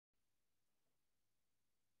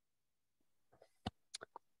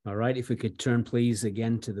All right, if we could turn, please,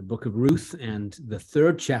 again to the book of Ruth and the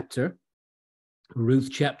third chapter, Ruth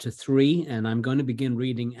chapter 3, and I'm going to begin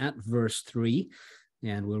reading at verse 3,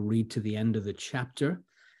 and we'll read to the end of the chapter.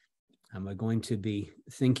 And we're going to be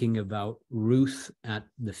thinking about Ruth at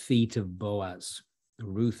the feet of Boaz.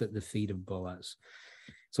 Ruth at the feet of Boaz.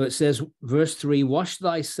 So it says, verse 3, wash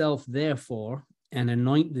thyself therefore, and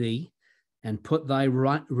anoint thee, and put thy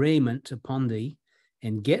raiment upon thee,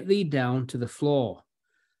 and get thee down to the floor.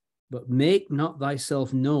 But make not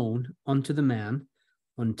thyself known unto the man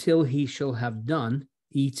until he shall have done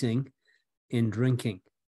eating and drinking.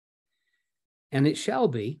 And it shall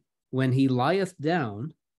be, when he lieth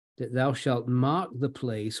down, that thou shalt mark the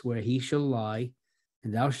place where he shall lie,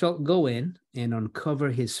 and thou shalt go in and uncover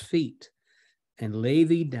his feet, and lay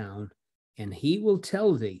thee down, and he will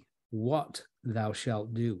tell thee what thou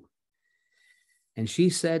shalt do. And she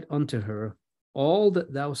said unto her, all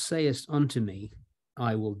that thou sayest unto me,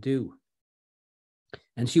 I will do.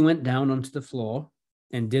 And she went down unto the floor,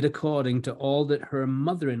 and did according to all that her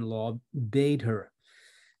mother-in-law bade her.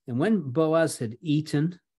 And when Boaz had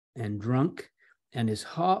eaten and drunk, and his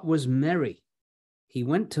heart was merry, he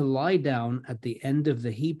went to lie down at the end of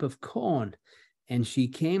the heap of corn, and she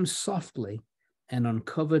came softly and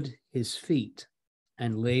uncovered his feet,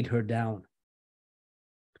 and laid her down.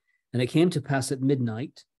 And it came to pass at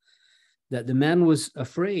midnight, that the man was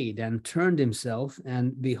afraid, and turned himself,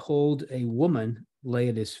 and behold, a woman lay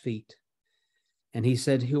at his feet. And he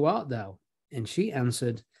said, who art thou? And she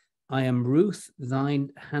answered, I am Ruth,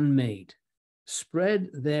 thine handmaid. Spread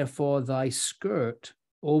therefore thy skirt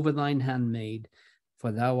over thine handmaid,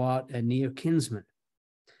 for thou art a near kinsman.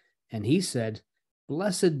 And he said,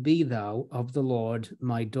 blessed be thou of the Lord,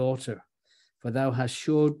 my daughter, for thou hast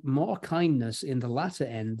showed more kindness in the latter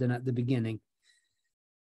end than at the beginning,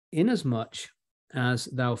 inasmuch as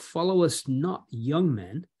thou followest not young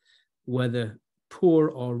men, whether poor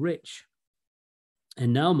or rich.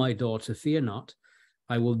 And now, my daughter, fear not,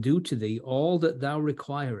 I will do to thee all that thou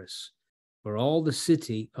requirest, for all the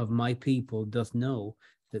city of my people doth know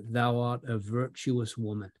that thou art a virtuous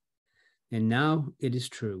woman. And now it is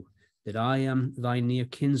true that I am thy near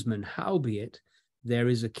kinsman, howbeit there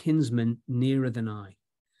is a kinsman nearer than I.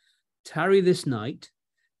 Tarry this night,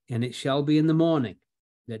 and it shall be in the morning,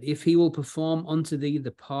 that if he will perform unto thee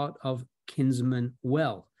the part of kinsman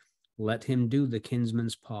well, let him do the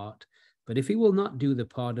kinsman's part. But if he will not do the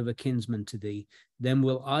part of a kinsman to thee, then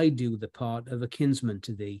will I do the part of a kinsman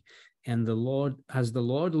to thee. And the Lord, as the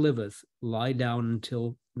Lord liveth, lie down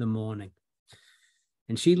until the morning.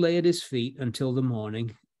 And she lay at his feet until the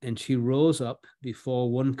morning, and she rose up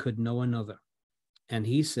before one could know another. And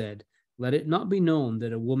he said, let it not be known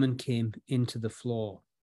that a woman came into the floor.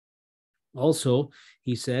 Also,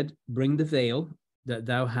 he said, bring the veil that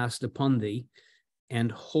thou hast upon thee, and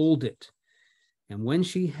hold it. And when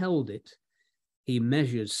she held it, he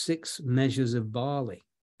measured 6 measures of barley,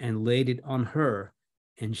 and laid it on her,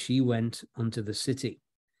 and she went unto the city.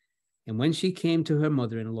 And when she came to her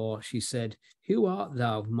mother-in-law, she said, who art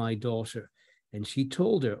thou, my daughter? And she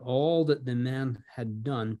told her all that the man had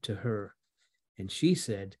done to her. And she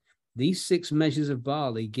said, these 6 measures of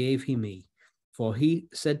barley gave he me, for he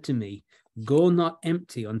said to me, go not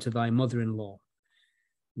empty unto thy mother-in-law.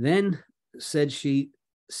 Then said she,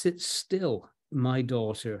 sit still, my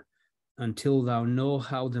daughter, until thou know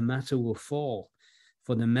how the matter will fall,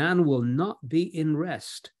 for the man will not be in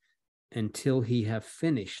rest until he have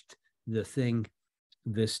finished the thing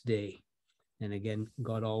this day. And again,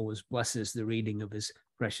 God always blesses the reading of his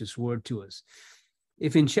precious word to us.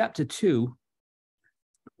 If in chapter 2,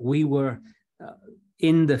 we were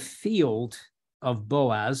in the field of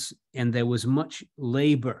Boaz, and there was much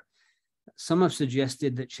labor, some have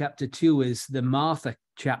suggested that chapter 2 is the Martha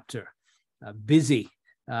chapter, busy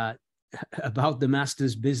about the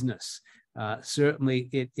master's business. Certainly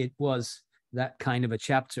it was that kind of a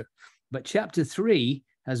chapter. But chapter 3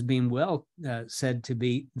 has been well said to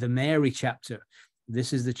be the Mary chapter.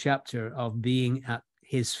 This is the chapter of being at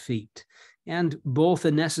his feet. And both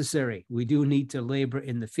are necessary. We do need to labor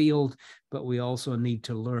in the field, but we also need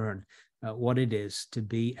to learn what it is to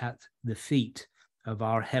be at the feet of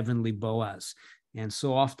our heavenly Boaz. And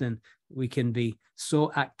so often we can be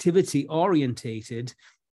so activity orientated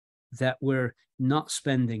that we're not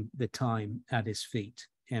spending the time at his feet.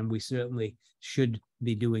 And we certainly should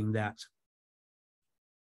be doing that.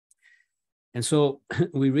 And so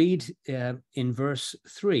we read in verse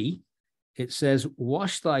 3, it says,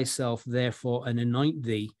 wash thyself therefore, and anoint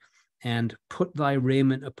thee, and put thy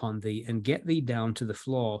raiment upon thee, and get thee down to the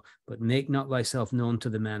floor, but make not thyself known to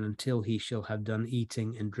the man until he shall have done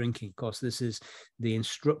eating and drinking. Of course, this is the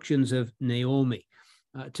instructions of Naomi.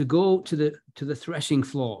 to go to the threshing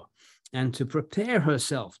floor and to prepare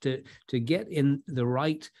herself to get in the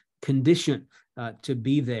right condition to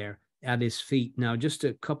be there at his feet. Now, just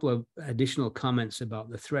a couple of additional comments about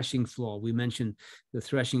the threshing floor. We mentioned the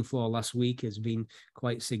threshing floor last week has been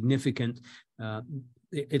quite significant.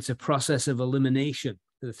 It's a process of elimination,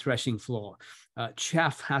 the threshing floor.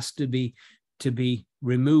 Chaff has to be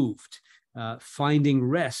removed. Finding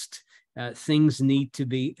rest, things need to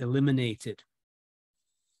be eliminated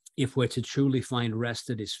if we're to truly find rest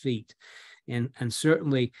at his feet. And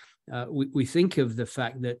certainly we think of the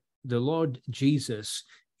fact that the Lord Jesus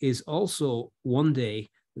is also one day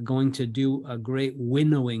going to do a great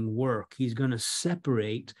winnowing work. He's going to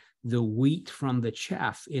separate the wheat from the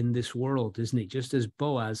chaff in this world, isn't he? Just as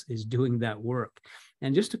Boaz is doing that work.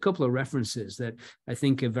 And just a couple of references that I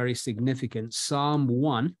think are very significant. Psalm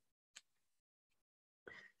 1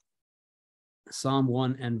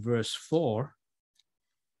 and verse 4,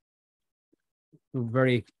 a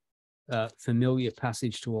very familiar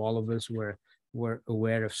passage to all of us. We're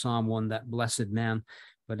aware of Psalm 1, that blessed man.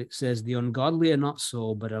 But it says, the ungodly are not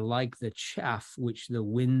so, but are like the chaff which the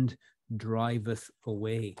wind driveth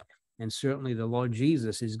away. And certainly the Lord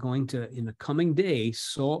Jesus is going to, in the coming day,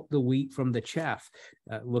 sort the wheat from the chaff.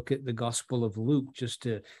 Look at the Gospel of Luke just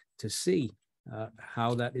to see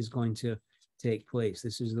how that is going to take place.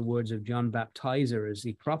 This is the words of John Baptizer as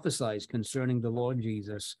he prophesies concerning the Lord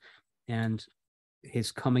Jesus and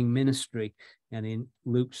his coming ministry. And in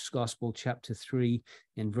Luke's Gospel, chapter 3,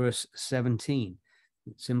 in verse 17,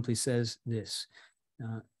 it simply says this,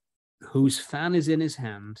 whose fan is in his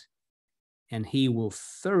hand, and he will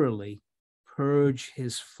thoroughly purge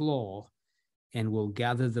his floor and will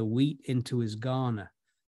gather the wheat into his garner,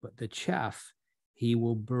 but the chaff he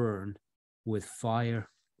will burn with fire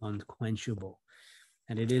unquenchable.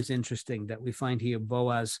 And it is interesting that we find here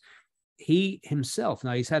Boaz, he himself,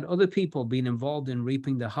 now he's had other people being involved in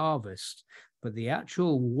reaping the harvest, but the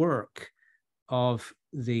actual work of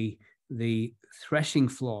the threshing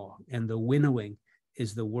floor and the winnowing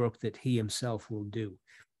is the work that he himself will do,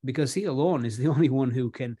 because he alone is the only one who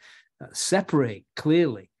can separate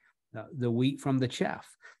clearly the wheat from the chaff.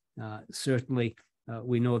 Certainly,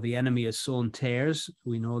 we know the enemy has sown tares.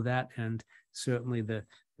 We know that, and certainly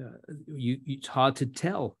it's hard to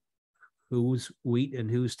tell who's wheat and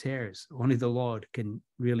who's tares. Only the Lord can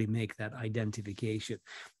really make that identification,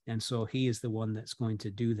 and so he is the one that's going to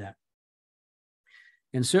do that.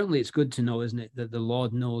 And certainly it's good to know, isn't it, that the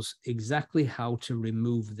Lord knows exactly how to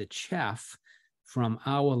remove the chaff from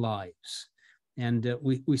our lives. And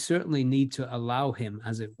we certainly need to allow him,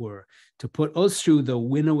 as it were, to put us through the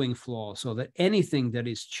winnowing floor so that anything that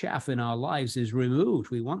is chaff in our lives is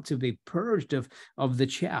removed. We want to be purged of the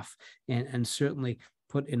chaff and certainly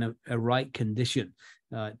put in a right condition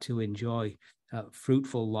to enjoy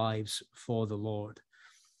fruitful lives for the Lord.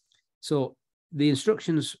 So the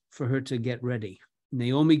instructions for her to get ready.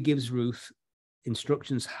 Naomi gives Ruth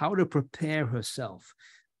instructions how to prepare herself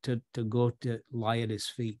to go to lie at his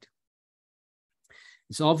feet.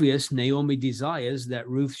 It's obvious Naomi desires that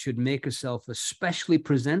Ruth should make herself especially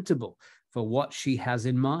presentable for what she has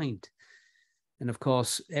in mind. And of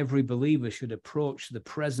course, every believer should approach the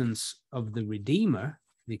presence of the Redeemer,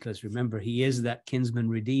 because remember, he is that kinsman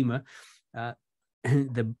Redeemer,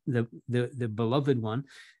 the beloved one,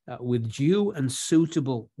 with due and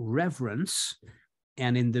suitable reverence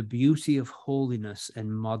and in the beauty of holiness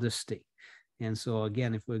and modesty. And so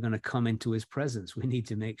again, if we're going to come into his presence, we need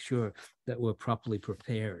to make sure that we're properly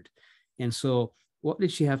prepared. And so what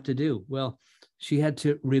did she have to do? Well, she had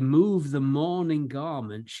to remove the mourning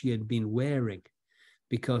garment she had been wearing,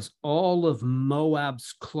 because all of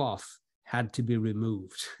Moab's cloth had to be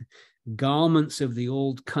removed. Garments of the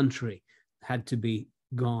old country had to be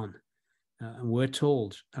gone. And we're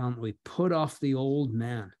told, aren't we, put off the old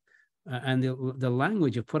man. And the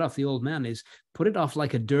language of put off the old man is put it off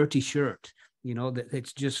like a dirty shirt, that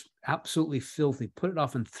it's just absolutely filthy. Put it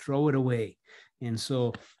off and throw it away. And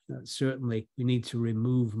so certainly we need to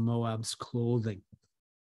remove Moab's clothing.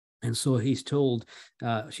 And so she's told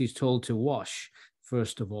to wash,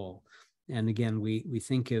 first of all. And again, we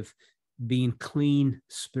think of being clean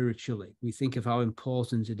spiritually. We think of how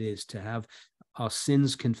important it is to have our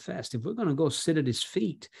sins confessed. If we're going to go sit at his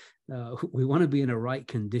feet, we want to be in a right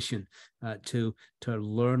condition to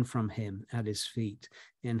learn from him at his feet.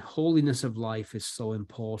 And holiness of life is so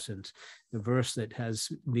important. The verse that has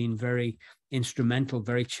been very instrumental,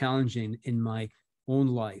 very challenging in my own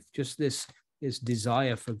life, just this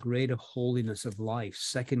desire for greater holiness of life.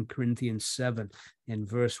 2 Corinthians 7 and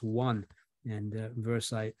verse 1, and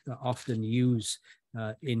verse I often use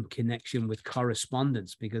in connection with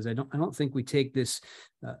correspondence, because I don't think we take this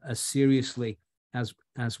as seriously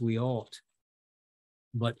as we ought.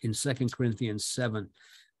 But in 2 Corinthians 7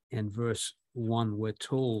 and verse 1, we're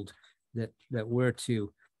told that we're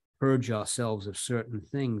to purge ourselves of certain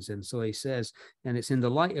things. And so he says, and it's in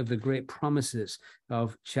the light of the great promises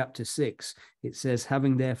of chapter 6, it says,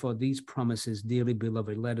 having therefore these promises, dearly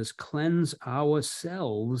beloved, let us cleanse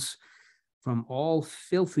ourselves from all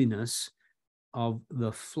filthiness of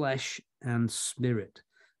the flesh and spirit,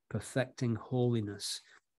 perfecting holiness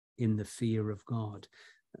in the fear of God.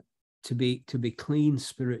 To be clean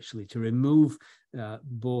spiritually, to remove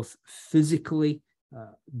both physically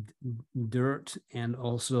dirt and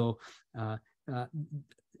also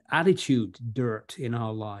attitude dirt in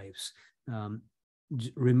our lives.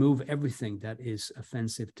 Remove everything that is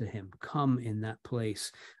offensive to him. Come in that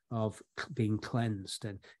place of being cleansed,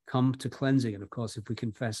 and come to cleansing. And of course, if we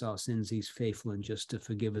confess our sins, he's faithful and just to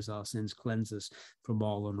forgive us our sins, cleanse us from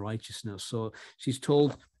all unrighteousness. So she's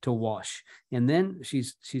told to wash, and then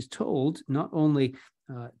she's told not only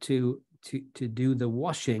to do the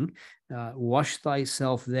washing, wash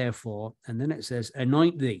thyself therefore, and then it says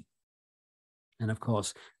anoint thee. And of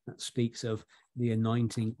course, that speaks of the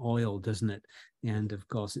anointing oil, doesn't it? And of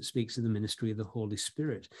course, it speaks of the ministry of the Holy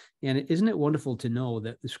Spirit. And isn't it wonderful to know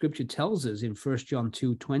that the scripture tells us in 1 John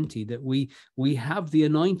 2:20 that we have the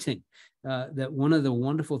anointing, that one of the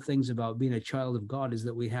wonderful things about being a child of God is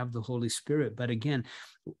that we have the Holy Spirit. But again,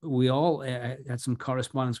 we all had some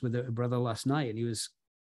correspondence with a brother last night, and he was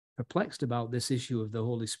perplexed about this issue of the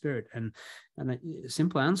Holy Spirit. And a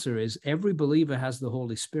simple answer is every believer has the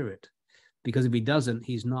Holy Spirit, because if he doesn't,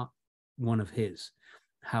 he's not one of his.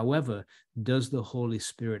 However, does the Holy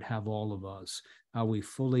Spirit have all of us? Are we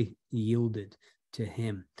fully yielded to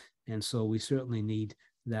him? And so we certainly need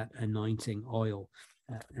that anointing oil.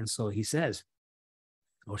 And so he says,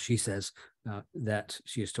 or she says, that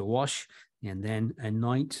she is to wash and then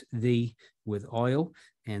anoint thee with oil.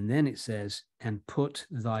 And then it says, and put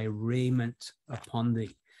thy raiment upon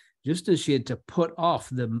thee. Just as she had to put off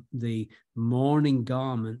the mourning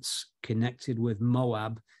garments connected with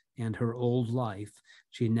Moab and her old life,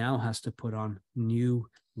 she now has to put on new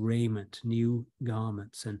raiment, new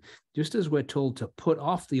garments. And just as we're told to put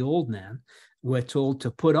off the old man, we're told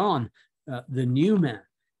to put on the new man.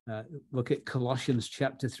 Look at Colossians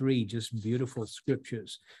chapter 3, just beautiful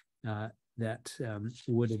scriptures that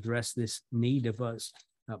would address this need of us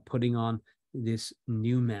putting on this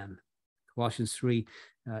new man. Colossians 3,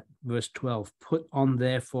 verse 12, put on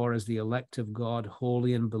therefore as the elect of God,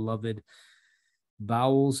 holy and beloved,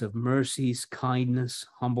 bowels of mercies, kindness,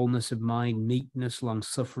 humbleness of mind, meekness,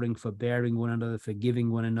 long-suffering, forbearing one another,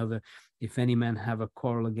 forgiving one another. If any man have a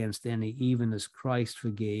quarrel against any, even as Christ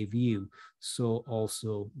forgave you, so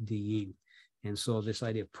also do ye. And so this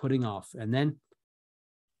idea of putting off. And then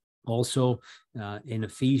also in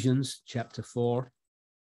Ephesians chapter 4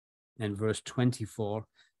 and verse 24,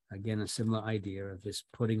 again, a similar idea of this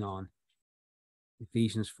putting on.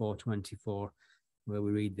 Ephesians 4:24, where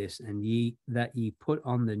we read this, and ye put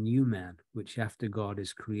on the new man, which after God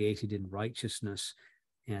is created in righteousness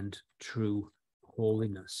and true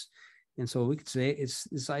holiness. And so we could say it's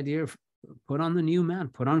this idea of put on the new man,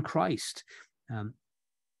 put on Christ. And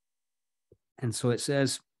so it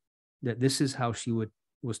says that this is how she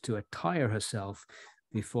was to attire herself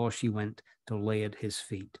before she went to lay at his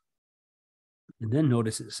feet. And then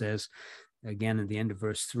notice it says, again, at the end of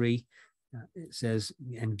verse 3, it says,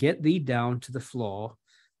 and get thee down to the floor,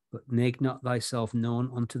 but make not thyself known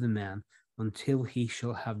unto the man until he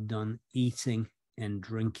shall have done eating and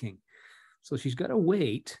drinking. So she's got to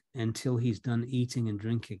wait until he's done eating and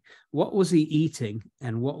drinking. What was he eating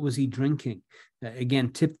and what was he drinking?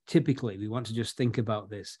 Again, typically, we want to just think about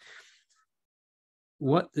this.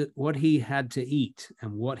 What he had to eat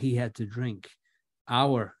and what he had to drink,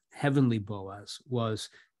 our heavenly Boaz,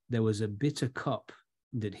 there was a bitter cup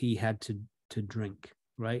that he had to drink,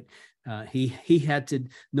 right? He had to,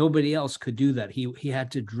 nobody else could do that. He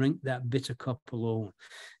had to drink that bitter cup alone,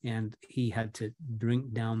 and he had to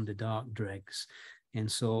drink down the dark dregs.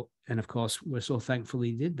 And of course, we're so thankful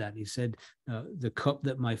he did that. He said, the cup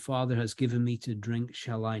that my Father has given me to drink,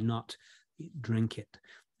 shall I not drink it?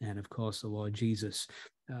 And of course, the Lord Jesus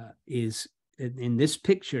is in this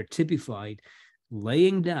picture typified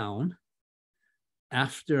laying down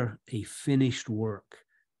after a finished work,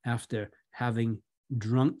 after having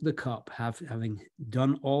drunk the cup, having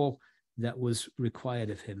done all that was required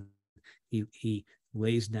of him. He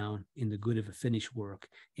lays down in the good of a finished work.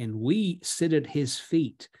 And we sit at his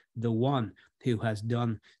feet, the one who has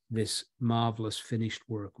done this marvelous finished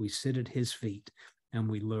work. We sit at his feet and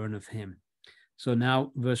we learn of him. So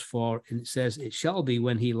now verse 4, and it says, it shall be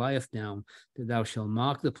when he lieth down that thou shalt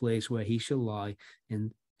mark the place where he shall lie,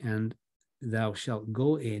 and thou shalt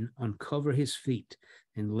go in, uncover his feet,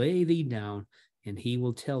 and lay thee down, and he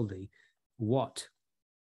will tell thee what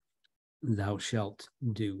thou shalt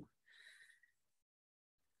do.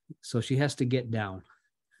 So she has to get down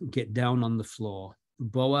on the floor.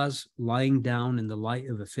 Boaz lying down in the light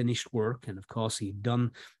of a finished work. And of course, he'd done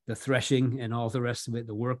the threshing and all the rest of it.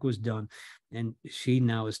 The work was done. And she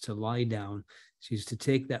now is to lie down. She's to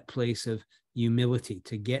take that place of humility,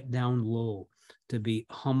 to get down low, to be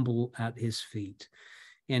humble at his feet.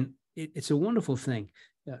 And it's a wonderful thing.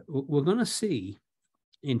 We're going to see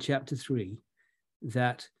in chapter 3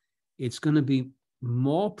 that it's going to be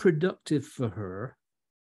more productive for her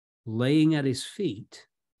laying at his feet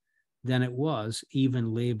than it was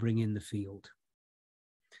even laboring in the field.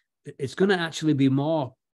 It's going to actually be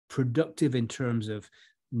more productive in terms of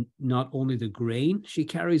not only the grain she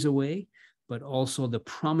carries away, but also the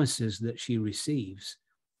promises that she receives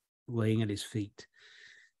laying at his feet.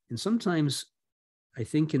 And sometimes I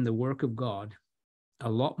think in the work of God, a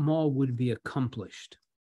lot more would be accomplished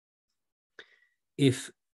if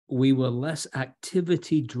we were less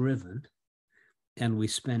activity driven and we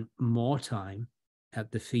spent more time at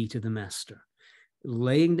the feet of the master,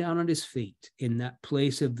 laying down at his feet in that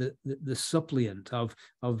place of the suppliant, of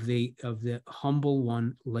the humble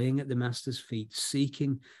one, laying at the master's feet,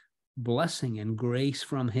 seeking blessing and grace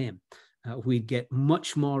from him. We'd get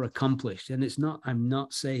much more accomplished. And I'm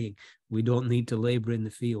not saying we don't need to labor in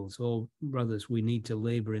the fields. Oh, brothers, we need to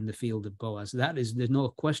labor in the field of Boaz. There's no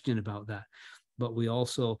question about that. But we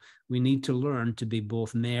need to learn to be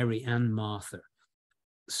both Mary and Martha,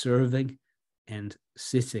 serving and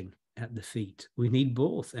sitting at the feet. We need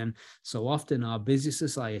both. And so often our busy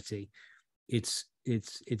society, it's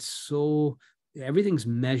so, everything's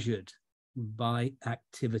measured by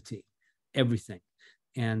activity, everything.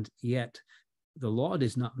 And yet the Lord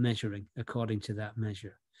is not measuring according to that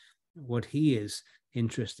measure. What he is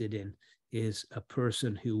interested in is a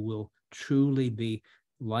person who will truly be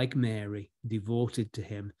like Mary, devoted to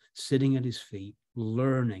him, sitting at his feet,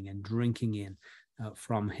 learning and drinking in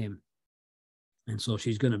from him. And so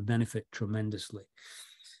she's going to benefit tremendously.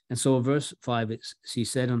 And so verse 5, she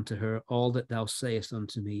said unto her, all that thou sayest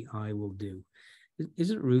unto me, I will do.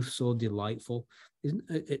 Isn't Ruth so delightful? Isn't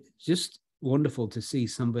it just wonderful to see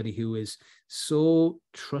somebody who is so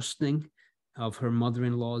trusting of her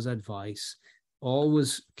mother-in-law's advice,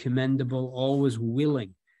 always commendable, always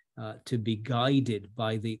willing to be guided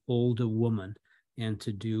by the older woman and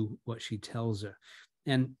to do what she tells her.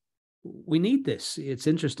 And we need this. It's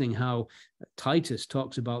interesting how Titus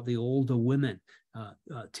talks about the older women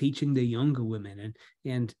teaching the younger women.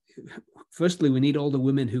 And firstly, we need older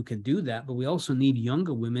women who can do that, but we also need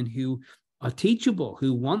younger women who are teachable,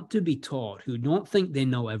 who want to be taught, who don't think they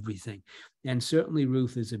know everything. And certainly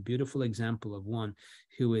Ruth is a beautiful example of one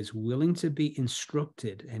who is willing to be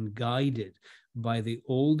instructed and guided by the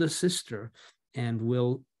older sister and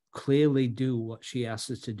will clearly do what she asks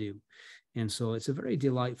us to do. And so it's a very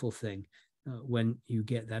delightful thing when you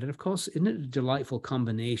get that. And of course, isn't it a delightful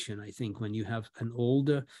combination, I think, when you have an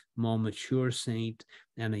older, more mature saint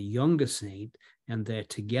and a younger saint, and they're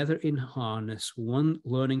together in harness, one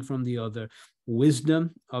learning from the other,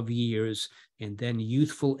 wisdom of years, and then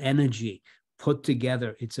youthful energy put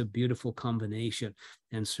together. It's a beautiful combination.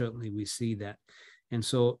 And certainly we see that. And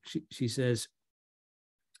so she says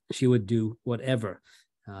she would do whatever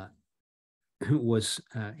was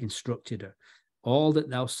instructed her. All that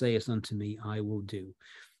thou sayest unto me, I will do.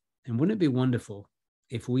 And wouldn't it be wonderful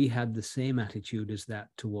if we had the same attitude as that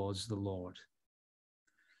towards the Lord?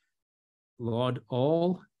 Lord,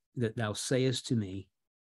 all that thou sayest to me,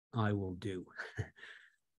 I will do.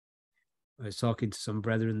 I was talking to some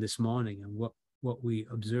brethren this morning, and what we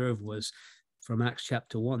observed was from Acts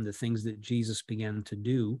chapter 1, the things that Jesus began to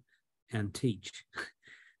do and teach.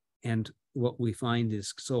 And what we find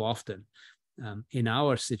is so often in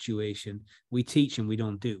our situation, we teach and we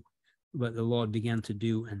don't do, but the Lord began to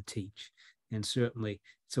do and teach. And certainly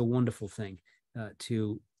it's a wonderful thing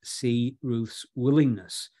to see Ruth's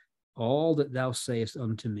willingness. All that thou sayest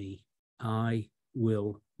unto me, I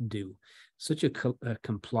will do. Such a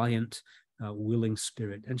compliant, willing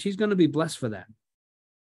spirit. And she's going to be blessed for that.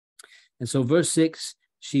 And so verse 6,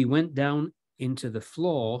 she went down into the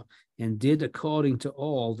floor and did according to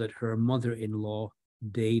all that her mother-in-law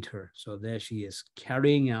bade her. So there she is,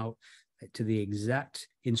 carrying out to the exact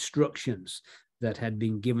instructions that had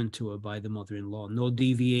been given to her by the mother-in-law. No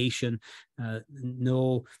deviation,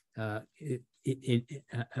 no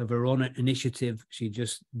of her own initiative, she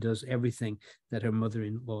just does everything that her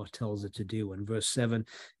mother-in-law tells her to do. In verse 7,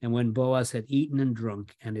 and when Boaz had eaten and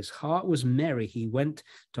drunk, and his heart was merry, he went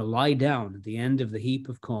to lie down at the end of the heap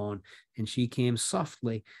of corn, and she came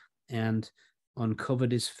softly and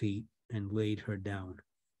uncovered his feet and laid her down.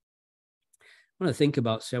 I want to think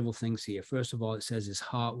about several things here. First of all, it says his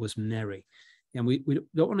heart was merry. And we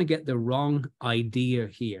don't want to get the wrong idea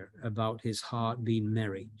here about his heart being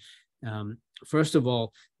merry. First of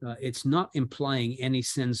all, it's not implying any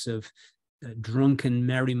sense of drunken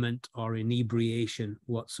merriment or inebriation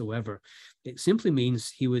whatsoever. It simply means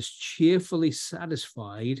he was cheerfully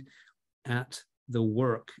satisfied at the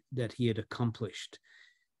work that he had accomplished.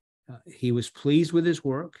 He was pleased with his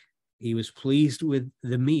work. He was pleased with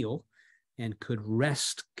the meal and could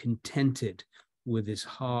rest contented with his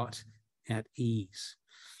heart at ease.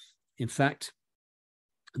 In fact,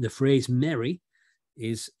 the phrase merry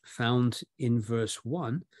is found in verse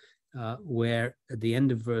 1, where at the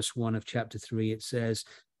end of verse 1 of chapter 3, it says,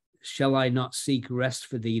 shall I not seek rest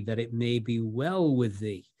for thee, that it may be well with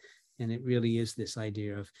thee? And it really is this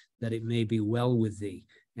idea of that it may be well with thee.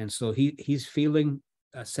 And so he's feeling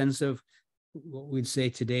a sense of what we'd say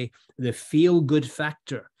today, the feel-good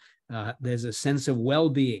factor. There's a sense of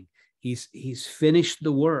well-being. He's finished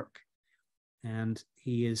the work, and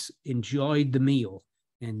he has enjoyed the meal,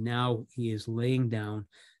 and now he is laying down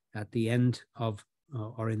at the end of,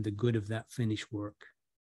 or in the good of that finished work.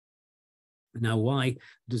 Now, why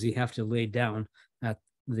does he have to lay down at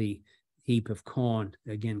the heap of corn?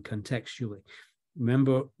 Again, contextually.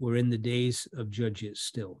 Remember, we're in the days of Judges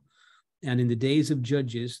still. And in the days of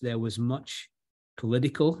Judges, there was much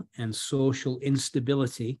political and social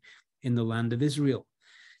instability in the land of Israel.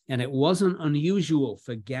 And it wasn't unusual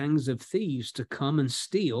for gangs of thieves to come and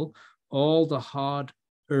steal all the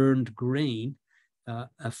hard-earned grain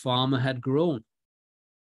a farmer had grown.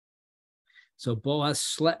 So Boaz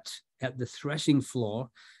slept at the threshing floor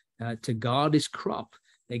to guard his crop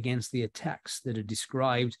against the attacks that are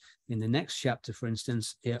described in the next chapter. For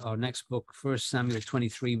instance, our next book, 1 Samuel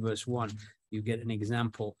 23, verse 1, you get an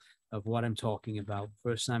example of what I'm talking about.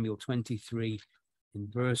 1 Samuel 23, in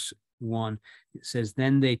verse 1, it says,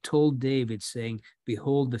 then they told David, saying,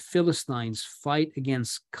 behold, the Philistines fight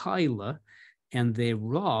against Keilah, and they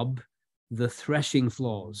rob the threshing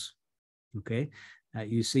floors. Okay,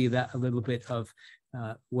 you see that a little bit of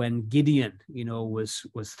when Gideon, was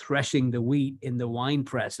threshing the wheat in the wine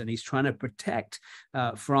press, and he's trying to protect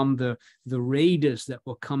from the raiders that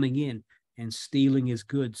were coming in and stealing his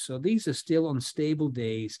goods. So these are still unstable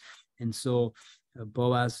days, and so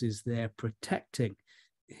Boaz is there protecting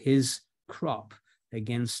his crop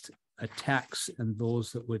against attacks and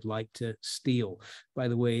those that would like to steal. By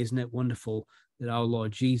the way, isn't it wonderful that our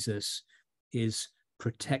Lord Jesus is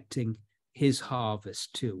protecting his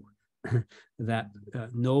harvest too, that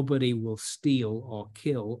nobody will steal or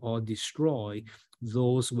kill or destroy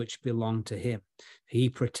those which belong to him. He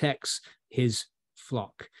protects his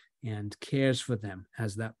flock and cares for them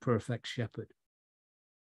as that perfect shepherd.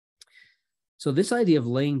 So this idea of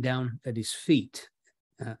laying down at his feet,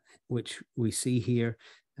 which we see here,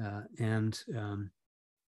 and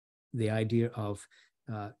the idea of,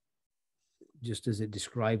 just as it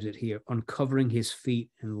describes it here, uncovering his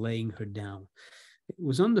feet and laying her down. It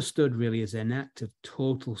was understood really as an act of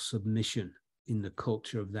total submission in the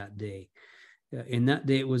culture of that day. In that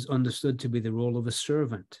day, it was understood to be the role of a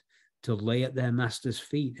servant, to lay at their master's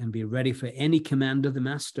feet and be ready for any command of the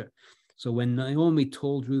master. So when Naomi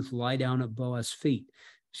told Ruth, lie down at Boaz's feet,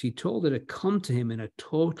 she told her to come to him in a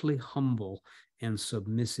totally humble and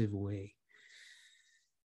submissive way.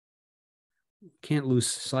 Can't lose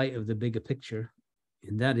sight of the bigger picture,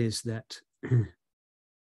 and that is that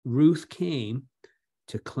Ruth came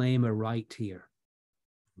to claim a right here.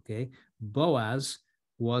 Okay, Boaz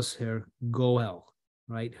was her Goel,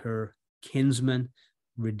 right? Her kinsman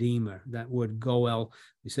redeemer. That word Goel,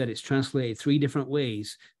 we said it's translated three different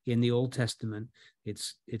ways in the Old Testament.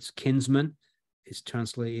 It's kinsman, it's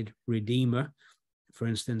translated redeemer. For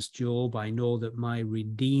instance, Job, I know that my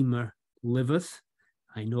redeemer liveth.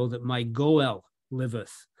 I know that my Goel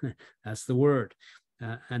liveth. That's the word.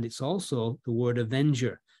 And it's also the word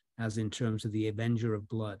avenger, as in terms of the avenger of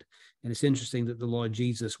blood. And it's interesting that the Lord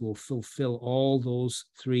Jesus will fulfill all those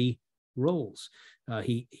three roles.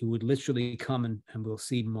 He would literally come, and we'll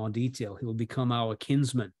see in more detail, he will become our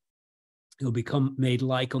kinsman. He'll become made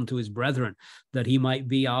like unto his brethren, that he might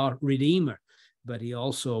be our redeemer. But he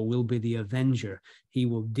also will be the avenger. He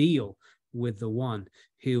will deal with the one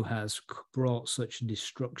who has brought such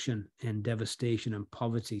destruction and devastation and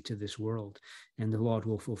poverty to this world. And the Lord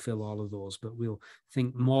will fulfill all of those, but we'll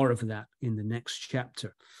think more of that in the next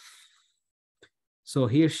chapter. So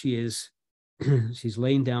here she is. She's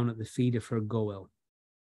laying down at the feet of her Goel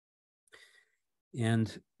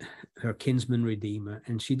and her kinsman redeemer.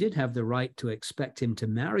 And she did have the right to expect him to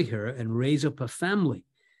marry her and raise up a family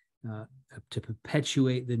to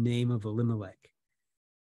perpetuate the name of Elimelech.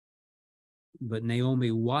 But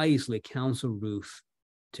Naomi wisely counseled Ruth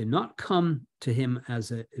to not come to him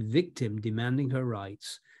as a victim demanding her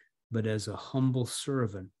rights, but as a humble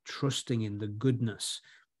servant trusting in the goodness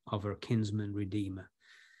of her kinsman redeemer.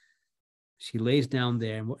 She lays down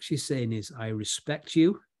there, and what she's saying is, I respect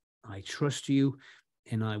you, I trust you,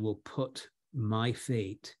 and I will put my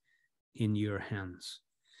fate in your hands.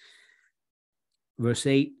 Verse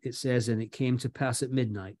 8, it says, and it came to pass at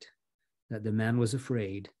midnight that the man was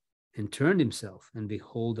afraid and turned himself, and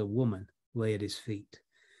behold, a woman lay at his feet.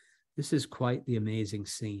 This is quite the amazing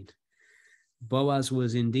scene. Boaz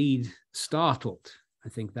was indeed startled. I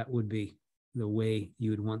think that would be the way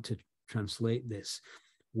you would want to translate this.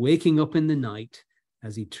 Waking up in the night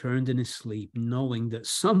as he turned in his sleep, knowing that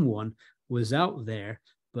someone was out there,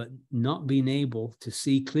 but not being able to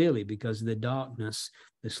see clearly because of the darkness,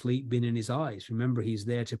 the sleep being in his eyes. Remember, he's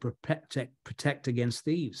there to protect against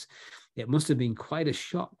thieves. It must have been quite a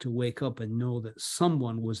shock to wake up and know that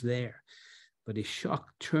someone was there. But his shock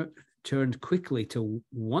turned quickly to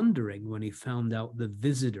wondering when he found out the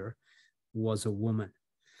visitor was a woman.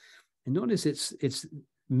 And notice it's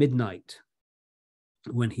midnight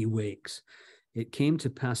when he wakes. It came to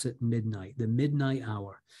pass at midnight, the midnight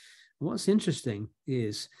hour. What's interesting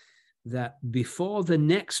is that before the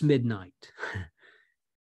next midnight,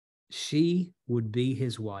 she would be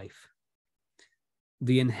his wife.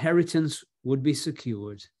 The inheritance would be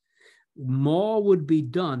secured. More would be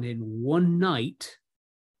done in one night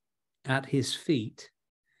at his feet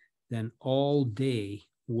than all day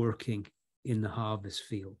working in the harvest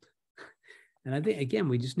field. And I think, again,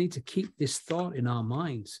 we just need to keep this thought in our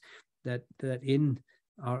minds that in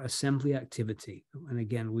our assembly activity, and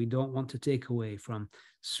again, we don't want to take away from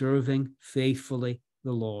serving faithfully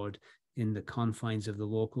the Lord in the confines of the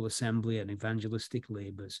local assembly and evangelistic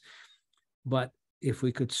labors. But if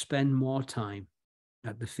we could spend more time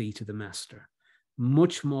at the feet of the Master,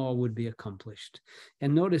 much more would be accomplished.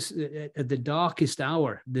 And notice at the darkest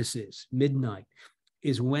hour, this is midnight,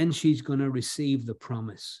 is when she's going to receive the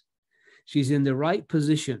promise. She's in the right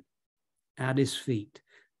position at his feet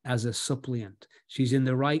as a suppliant. She's in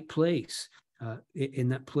the right place, in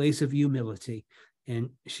that place of humility, and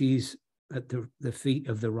she's at the feet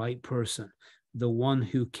of the right person, the one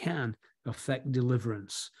who can effect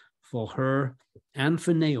deliverance for her and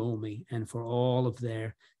for Naomi and for all of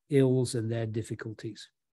their ills and their difficulties.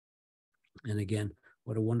 And again,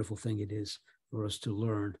 what a wonderful thing it is for us to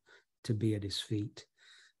learn to be at his feet.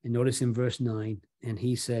 And notice in verse 9, and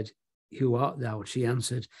he said, who art thou? She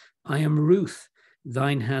answered, I am Ruth,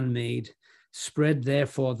 thine handmaid. Spread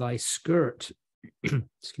therefore thy skirt,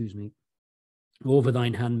 excuse me, over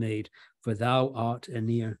thine handmaid, for thou art a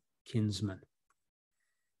near kinsman.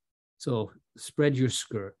 So spread your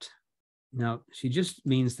skirt. Now, she just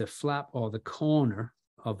means the flap or the corner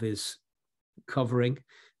of his covering.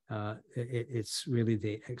 It's really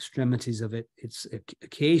the extremities of it. It's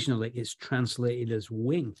occasionally it's translated as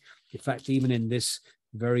wing. In fact, even in this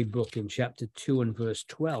very book, in chapter 2 and verse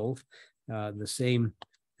 12, the same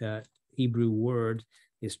Hebrew word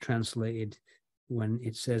is translated when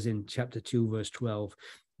it says in chapter 2, verse 12,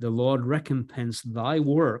 the Lord recompense thy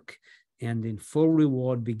work, and in full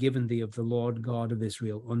reward be given thee of the Lord God of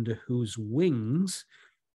Israel, under whose wings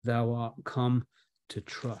thou art come to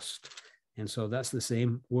trust. And so that's the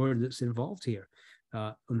same word that's involved here,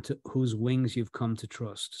 unto whose wings you've come to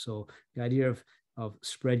trust. So the idea of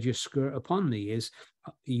spread your skirt upon me is,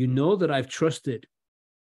 you know that I've trusted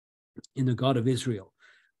in the God of Israel,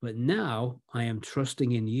 but now I am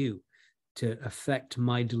trusting in you to effect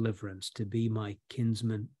my deliverance, to be my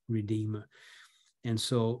kinsman redeemer. And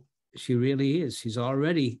so she really is. She's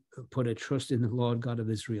already put a trust in the Lord God of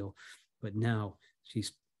Israel, but now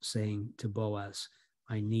she's saying to Boaz,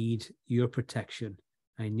 I need your protection.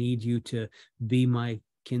 I need you to be my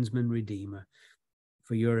kinsman redeemer,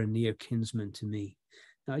 for you're a near kinsman to me.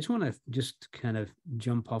 Now, I just want to just kind of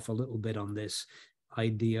jump off a little bit on this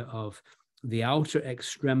idea of the outer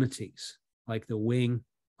extremities, like the wing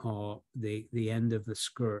or the end of the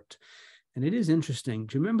skirt. And it is interesting.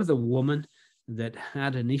 Do you remember the woman that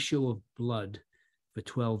had an issue of blood for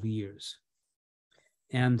 12 years?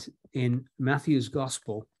 And in Matthew's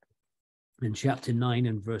Gospel, in chapter 9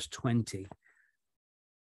 and verse 20,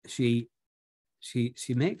 she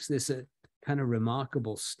makes this a kind of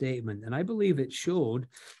remarkable statement, and I believe it showed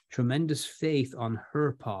tremendous faith on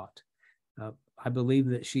her part. I believe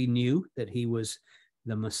that she knew that he was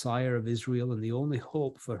the Messiah of Israel and the only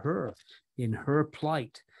hope for her in her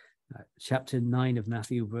plight. Chapter 9 of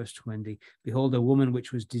Matthew, verse 20, behold, a woman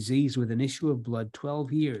which was diseased with an issue of blood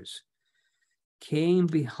 12 years came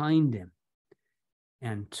behind him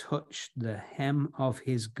and touched the hem of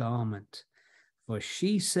his garment. For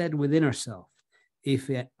she said within herself, if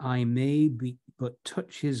I may but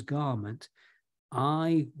touch his garment,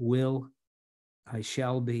 I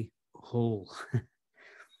shall be whole.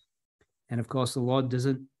 And of course, the Lord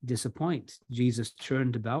doesn't disappoint. Jesus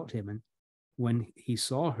turned about him, and when he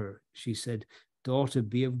saw her, she said, daughter,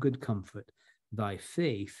 be of good comfort. Thy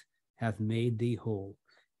faith hath made thee whole.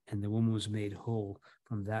 And the woman was made whole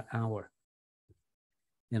from that hour.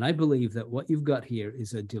 And I believe that what you've got here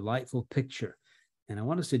is a delightful picture. And I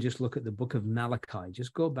want us to just look at the book of Malachi.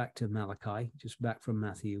 Just go back to Malachi, just back from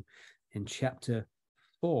Matthew, in chapter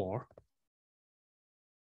 4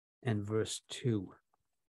 and verse 2.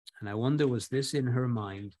 And I wonder, was this in her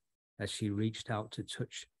mind as she reached out to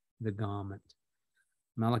touch the garment?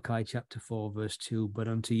 Malachi chapter 4, verse 2, but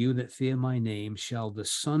unto you that fear my name shall the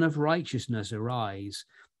Son of Righteousness arise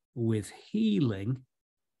with healing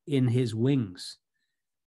in his wings,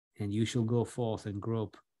 and you shall go forth and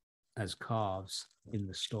grope as calves in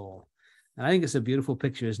the stall. And I think it's a beautiful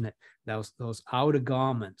picture, isn't it? Those outer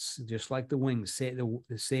garments, just like the wings,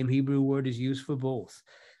 the same Hebrew word is used for both.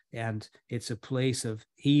 And it's a place of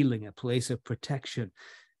healing, a place of protection.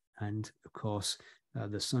 And of course,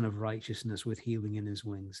 the Son of Righteousness with healing in his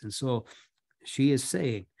wings. And so she is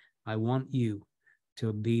saying, I want you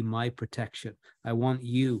to be my protection. I want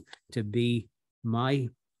you to be my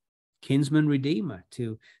kinsman redeemer,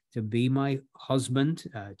 to be my husband,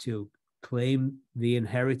 to claim the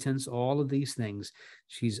inheritance, all of these things.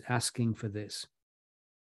 She's asking for this.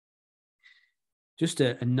 Just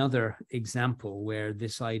another example where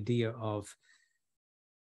this idea of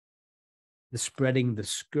the spreading the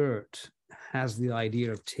skirt has the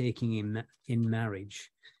idea of taking in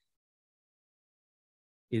marriage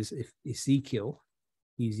is Ezekiel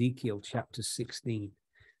chapter 16.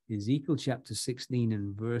 Ezekiel chapter 16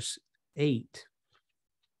 and verse 8.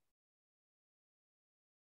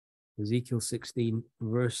 Ezekiel 16,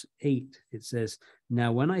 verse 8, it says,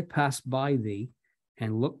 now when I passed by thee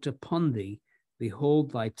and looked upon thee,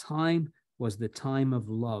 behold, thy time was the time of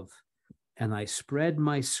love, and I spread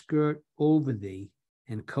my skirt over thee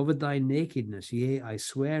and covered thy nakedness. Yea, I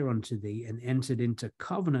swear unto thee and entered into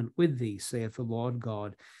covenant with thee, saith the Lord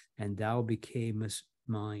God, and thou becamest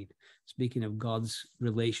mine. Speaking of God's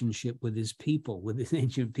relationship with his people, with his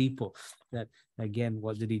ancient people, that again,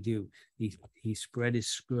 what did he do? He spread his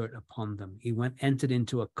skirt upon them. He entered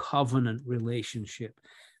into a covenant relationship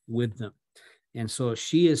with them. And so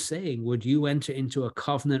she is saying, would you enter into a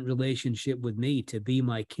covenant relationship with me to be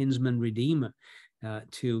my kinsman redeemer,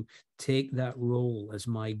 to take that role as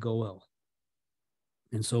my Goel?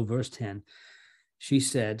 And so verse 10, she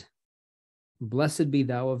said, blessed be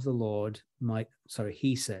thou of the Lord,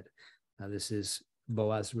 he said, this is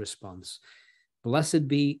Boaz's response. Blessed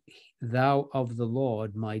be thou of the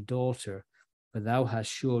Lord, my daughter, for thou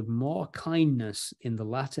hast showed more kindness in the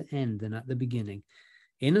latter end than at the beginning,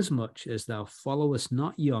 inasmuch as thou followest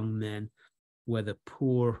not young men, whether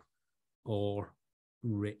poor or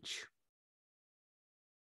rich.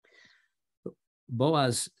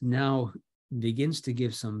 Boaz now begins to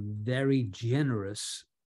give some very generous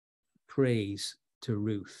praise to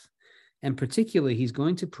Ruth. And particularly, he's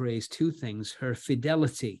going to praise two things: her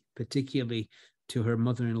fidelity, particularly to her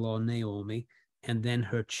mother-in-law Naomi, and then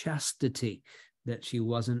her chastity, that she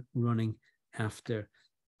wasn't running after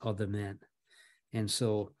other men. And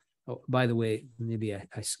so, by the way, maybe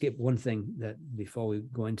I skipped one thing that before we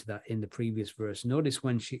go into that in the previous verse. Notice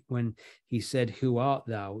when he said, who art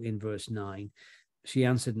thou, in verse 9, she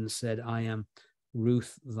answered and said, I am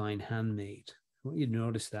Ruth, thine handmaid. I want you to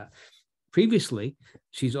notice that. Previously,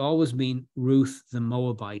 she's always been Ruth the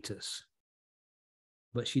Moabitess.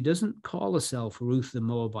 But she doesn't call herself Ruth the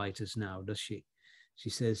Moabitess now, does she? She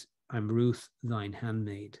says, I'm Ruth, thine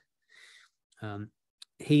handmaid.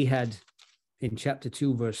 He had, in chapter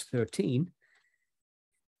 2, verse 13,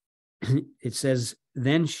 it says,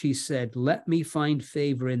 then she said, let me find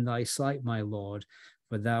favor in thy sight, my Lord,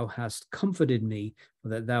 for thou hast comforted me, for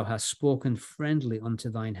that thou hast spoken friendly unto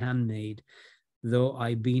thine handmaid, though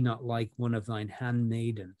I be not like one of thine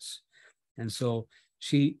handmaidens. And so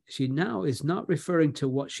she now is not referring to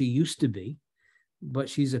what she used to be, but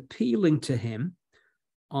she's appealing to him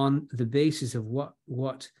on the basis of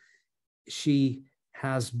what she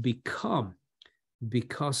has become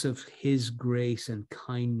because of his grace and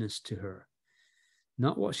kindness to her.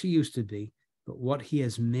 Not what she used to be, but what he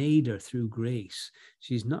has made her through grace.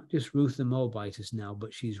 She's not just Ruth the Moabitess now,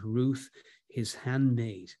 but she's Ruth, his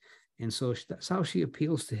handmaid. And so that's how she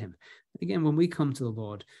appeals to him. Again, when we come to the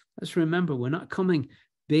Lord, let's remember we're not coming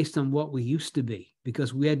based on what we used to be,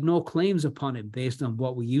 because we had no claims upon him based on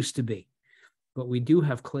what we used to be. But we do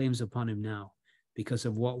have claims upon him now because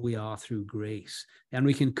of what we are through grace. And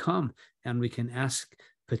we can come and we can ask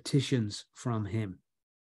petitions from him.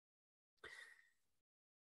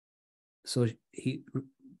 So he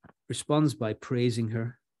responds by praising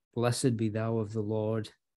her. Blessed be thou of the Lord,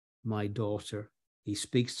 my daughter. He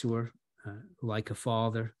speaks to her like a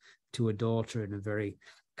father to a daughter in a very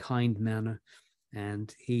kind manner.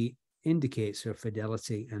 And he indicates her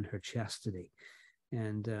fidelity and her chastity.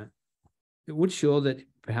 And it would show that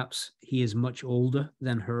perhaps he is much older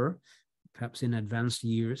than her, perhaps in advanced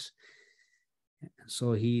years.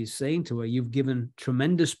 So he's saying to her, you've given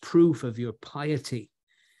tremendous proof of your piety.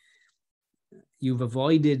 You've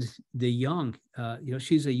avoided the young.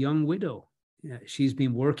 She's a young widow. She's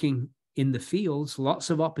been working in the fields, lots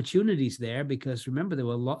of opportunities there, because remember, there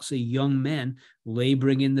were lots of young men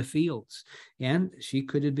laboring in the fields. And she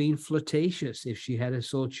could have been flirtatious if she had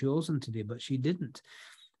so chosen to be, but she didn't.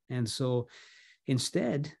 And so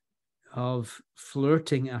instead of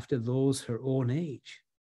flirting after those her own age,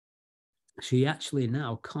 she actually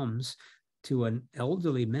now comes to an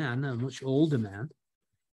elderly man, a much older man,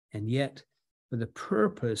 and yet for the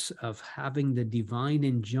purpose of having the divine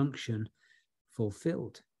injunction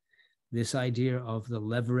fulfilled. This idea of the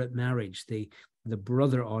levirate marriage, the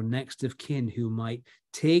brother or next of kin who might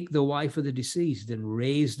take the wife of the deceased and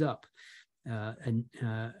raised up an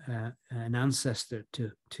ancestor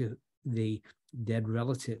to the dead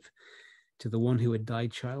relative, to the one who had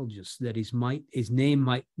died childless, that his name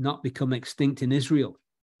might not become extinct in Israel.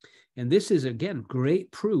 And this is, again,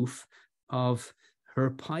 great proof of her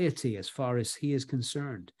piety as far as he is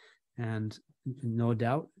concerned. And no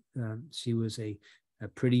doubt she was a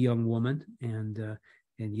pretty young woman, and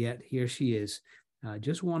yet here she is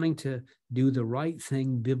just wanting to do the right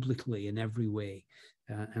thing biblically in every way.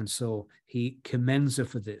 And so he commends her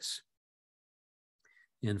for this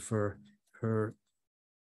and for her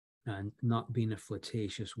not being a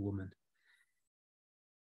flirtatious woman.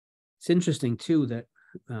 It's interesting, too, that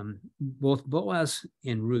both Boaz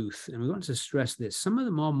and Ruth, and we want to stress this, some of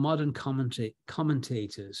the more modern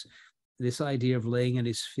commentators, this idea of laying at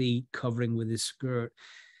his feet, covering with his skirt,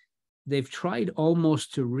 they've tried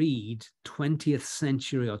almost to read 20th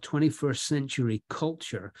century or 21st century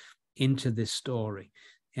culture into this story,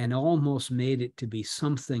 and almost made it to be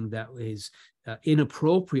something that is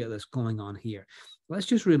inappropriate that's going on here. Let's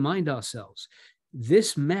just remind ourselves,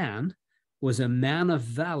 this man was a man of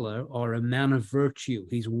valor or a man of virtue.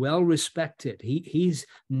 He's well respected. He's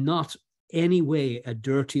not any way a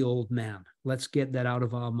dirty old man. Let's get that out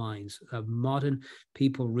of our minds. Modern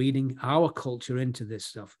people reading our culture into this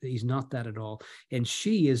stuff. He's not that at all. And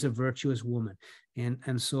she is a virtuous woman.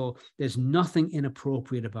 And so there's nothing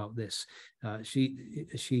inappropriate about this.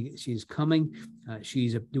 She's coming.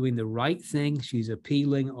 She's doing the right thing. She's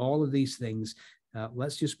appealing, all of these things.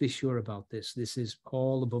 Let's just be sure about this. This is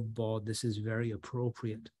all above board. This is very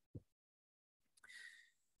appropriate.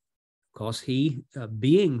 Of course, he,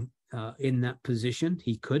 being in that position,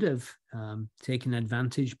 he could have taken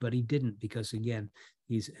advantage, but he didn't, because, again,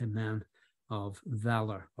 he's a man of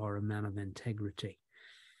valor or a man of integrity.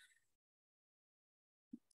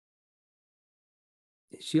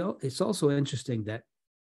 It's also interesting that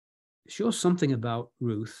it shows something about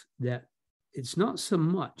Ruth, that it's not so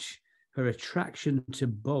much her attraction to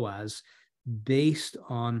Boaz based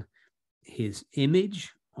on his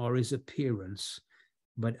image or his appearance,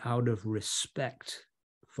 but out of respect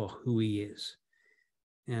for who he is.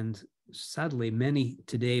 And sadly, many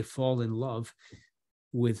today fall in love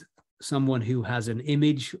with someone who has an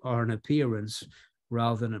image or an appearance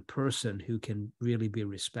rather than a person who can really be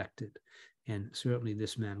respected. And certainly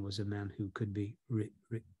this man was a man who could be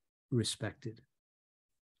respected.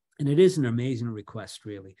 And it is an amazing request,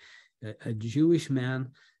 really. A Jewish man,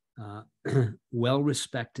 well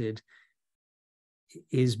respected,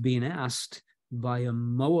 is being asked by a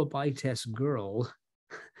Moabitess girl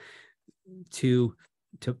to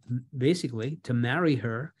basically to marry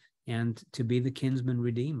her and to be the kinsman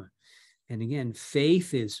redeemer. And again,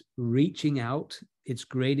 faith is reaching out, its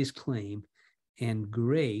greatest claim, and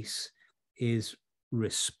grace is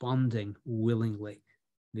responding willingly.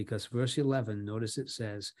 Because verse 11, notice it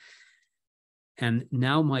says, "And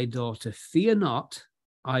now, my daughter, fear not,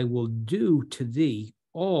 I will do to thee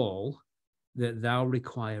all that thou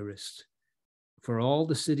requirest. For all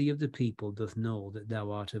the city of the people doth know that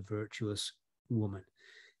thou art a virtuous woman.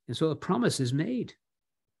 And so a promise is made.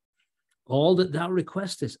 All that thou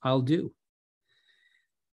requestest, I'll do.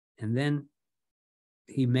 And then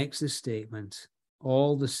he makes this statement,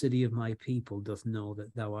 all the city of my people doth know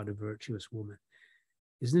that thou art a virtuous woman.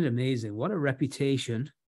 Isn't it amazing? What a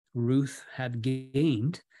reputation Ruth had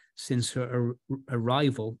gained since her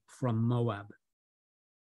arrival from Moab.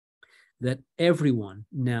 That everyone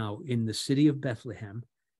now in the city of Bethlehem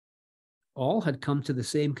all had come to the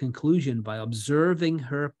same conclusion by observing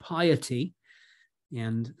her piety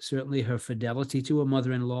and certainly her fidelity to her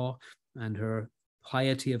mother-in-law and her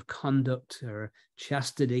piety of conduct, her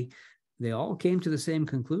chastity. They all came to the same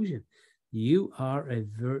conclusion. You are a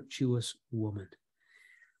virtuous woman.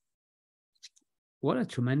 What a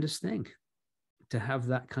tremendous thing to have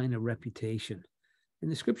that kind of reputation.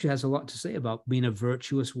 And the scripture has a lot to say about being a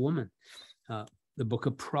virtuous woman. The book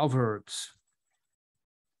of Proverbs,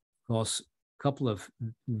 of course, a couple of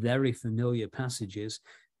very familiar passages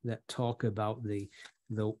that talk about the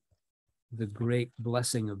great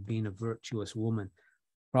blessing of being a virtuous woman.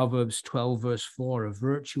 Proverbs 12, verse 4, a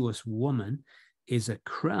virtuous woman is a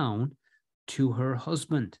crown to her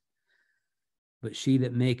husband, but she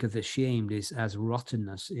that maketh ashamed is as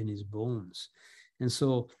rottenness in his bones. And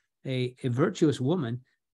so a virtuous woman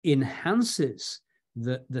enhances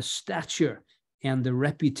the stature and the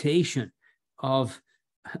reputation of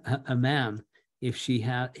a man if he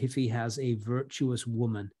has a virtuous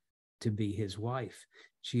woman to be his wife.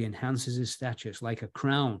 She enhances his stature. It's like a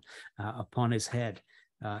crown upon his head.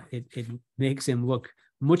 It makes him look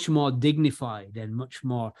much more dignified and much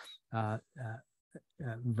more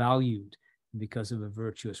valued because of a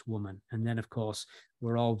virtuous woman. And then, of course,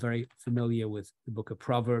 we're all very familiar with the book of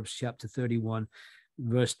Proverbs, chapter 31,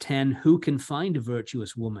 verse 10. Who can find a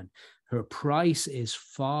virtuous woman? Her price is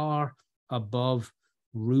far above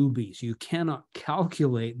rubies. You cannot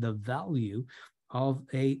calculate the value of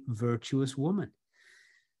a virtuous woman.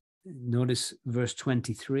 Notice verse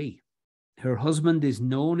 23. Her husband is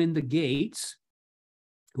known in the gates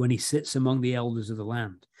when he sits among the elders of the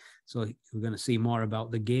land. So we're going to see more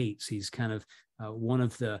about the gates. He's kind of one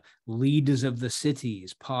of the leaders of the city.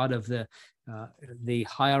 He's part of the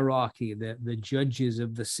hierarchy, the judges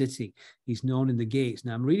of the city. He's known in the gates.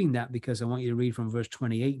 Now I'm reading that because I want you to read from verse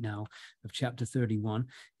 28 now of chapter 31.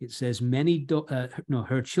 It says,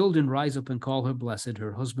 her children rise up and call her blessed.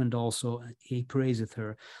 Her husband also, he praiseth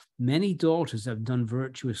her. Many daughters have done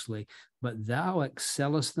virtuously, but thou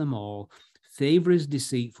excellest them all. Favor is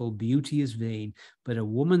deceitful, beauty is vain, but a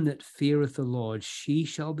woman that feareth the Lord, she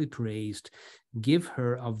shall be praised. Give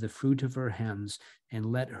her of the fruit of her hands,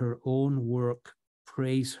 and let her own work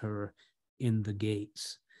praise her in the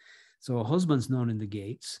gates. So a husband's known in the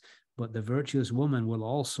gates, but the virtuous woman will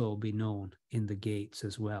also be known in the gates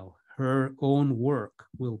as well. Her own work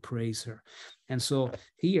will praise her. And so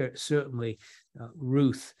here, certainly,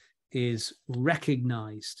 Ruth is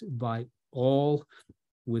recognized by all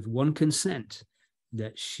with one consent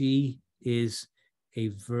that she is a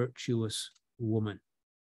virtuous woman.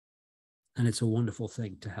 And it's a wonderful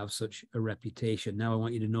thing to have such a reputation. Now I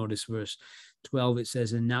want you to notice verse 12. It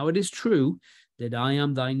says, and now it is true that I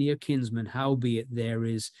am thy near kinsman, howbeit there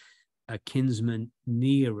is a kinsman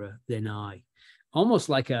nearer than I. Almost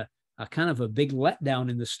like a kind of a big letdown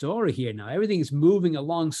in the story here now. Everything's moving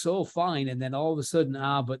along so fine, and then all of a sudden,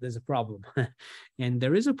 but there's a problem. And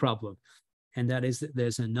there is a problem. And that is that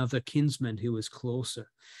there's another kinsman who is closer.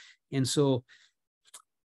 And so,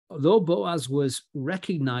 although Boaz was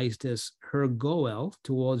recognized as her Goel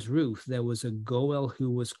towards Ruth, there was a Goel who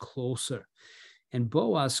was closer. And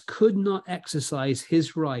Boaz could not exercise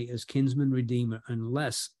his right as kinsman redeemer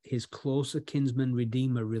unless his closer kinsman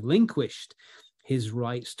redeemer relinquished his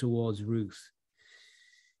rights towards Ruth.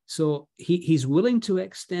 So he's willing to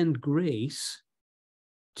extend grace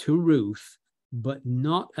to Ruth, but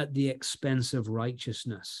not at the expense of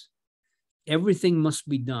righteousness. Everything must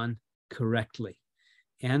be done correctly.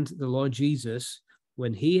 And the Lord Jesus,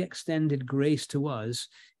 when he extended grace to us,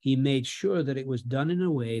 he made sure that it was done in a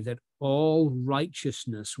way that all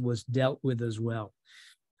righteousness was dealt with as well.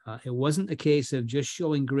 It wasn't a case of just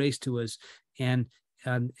showing grace to us and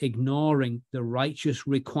ignoring the righteous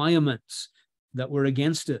requirements that were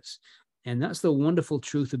against us. And that's the wonderful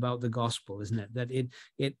truth about the gospel, isn't it? That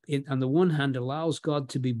it on the one hand allows God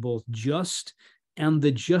to be both just and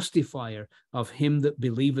the justifier of him that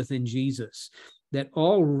believeth in Jesus. That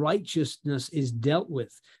all righteousness is dealt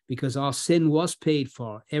with because our sin was paid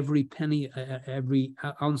for. Every penny, every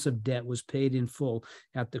ounce of debt was paid in full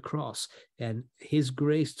at the cross. And his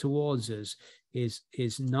grace towards us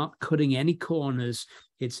is not cutting any corners.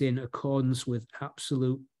 It's in accordance with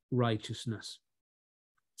absolute righteousness.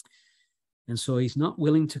 And so he's not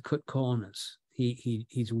willing to cut corners.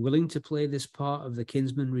 He's willing to play this part of the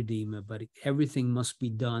kinsman redeemer, but everything must be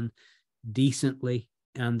done decently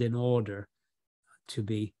and in order to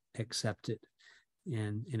be accepted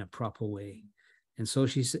and in a proper way. And so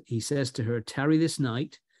he says to her, tarry this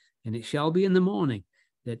night, and it shall be in the morning,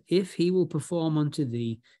 that if he will perform unto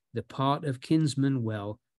thee the part of kinsman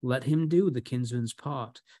well, let him do the kinsman's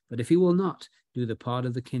part. But if he will not do the part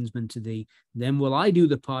of the kinsman to thee, then will I do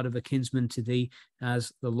the part of a kinsman to thee,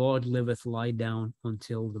 as the Lord liveth, lie down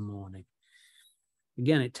until the morning.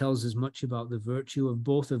 Again, it tells us much about the virtue of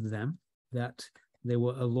both of them, that they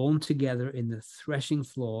were alone together in the threshing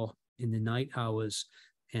floor in the night hours,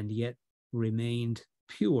 and yet remained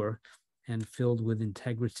pure and filled with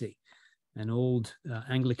integrity. An old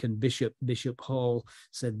Anglican bishop, Bishop Hall,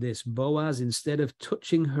 said this: Boaz, instead of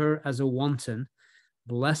touching her as a wanton,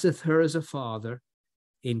 blesseth her as a father,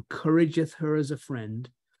 encourageth her as a friend,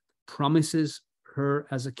 promises her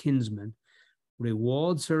as a kinsman,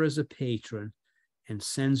 rewards her as a patron, and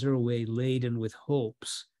sends her away laden with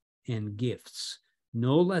hopes and gifts,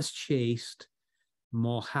 no less chaste,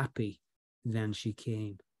 more happy than she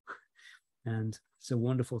came. And it's a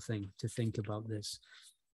wonderful thing to think about this.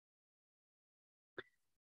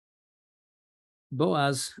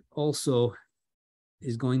 Boaz also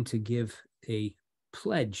is going to give a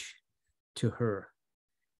pledge to her.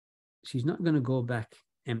 She's not going to go back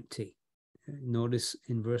empty. Notice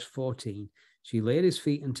in verse 14, she lay at his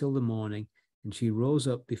feet until the morning, and she rose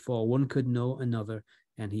up before one could know another,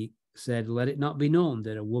 and he said, let it not be known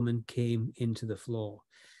that a woman came into the floor.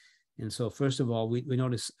 And so first of all, we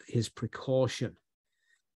notice his precaution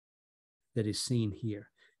that is seen here.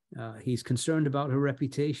 He's concerned about her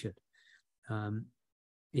reputation.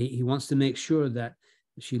 He wants to make sure that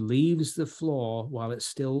she leaves the floor while it's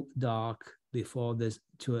still dark, before there's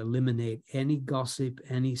to eliminate any gossip,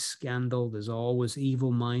 any scandal. There's always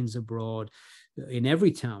evil minds abroad in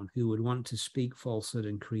every town who would want to speak falsehood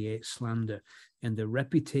and create slander. And the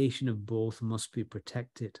reputation of both must be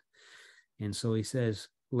protected. And so he says,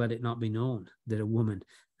 let it not be known that a woman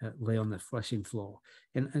lay on the threshing floor.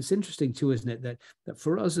 And it's interesting too, isn't it, that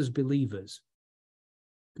for us as believers,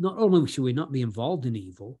 not only should we not be involved in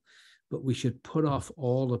evil, but we should put off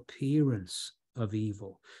all appearance of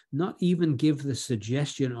evil, not even give the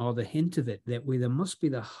suggestion or the hint of it, that there must be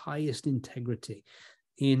the highest integrity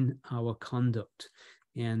in our conduct.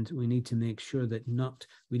 And we need to make sure that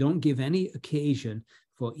we don't give any occasion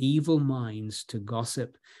for evil minds to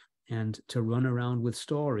gossip and to run around with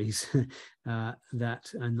stories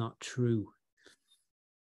that are not true.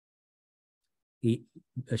 He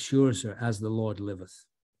assures her, as the Lord liveth,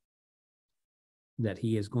 that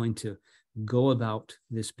he is going to go about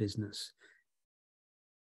this business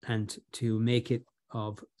and to make it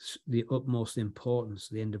of the utmost importance.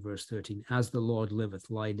 The end of verse 13, as the Lord liveth,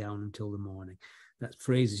 lie down until the morning. That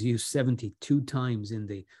phrase is used 72 times in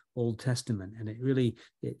the Old Testament, and it really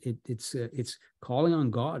it's calling on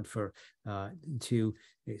God for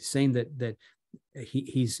saying that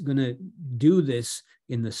he's going to do this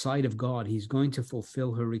in the sight of God. He's going to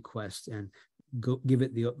fulfill her request and give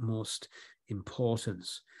it the utmost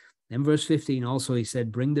importance. Then verse 15 also, he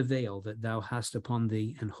said, bring the veil that thou hast upon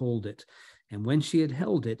thee and hold it. And when she had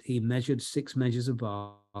held it, he measured 6 measures of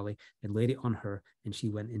barley and laid it on her, and she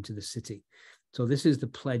went into the city. So this is the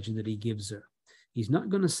pledge that he gives her. He's not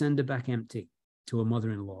going to send her back empty to a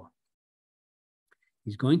mother-in-law.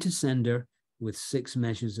 He's going to send her with 6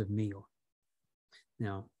 measures of meal.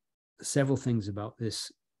 Now, several things about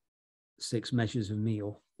this 6 measures of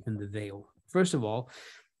meal and the veil. First of all,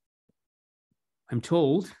 I'm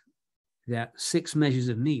told that 6 measures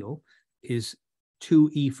of meal is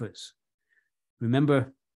 2 ephahs.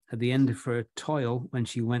 Remember, at the end of her toil, when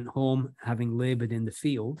she went home, having labored in the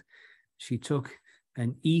field, she took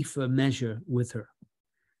an ephah measure with her.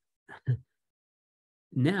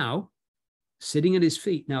 Now, sitting at his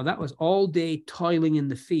feet, now that was all day toiling in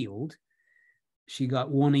the field, she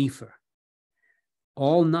got 1 ephah.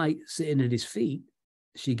 All night sitting at his feet,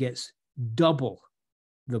 she gets double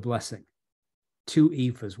the blessing, 2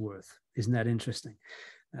 ephahs worth. Isn't that interesting?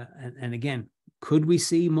 And again, could we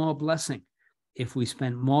see more blessing if we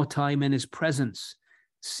spent more time in his presence,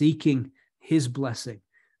 seeking his blessing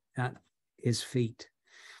at his feet?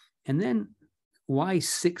 And then why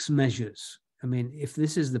 6 measures? I mean, if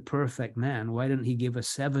this is the perfect man, why didn't he give us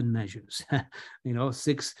 7 measures?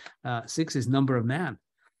 6 is number of man.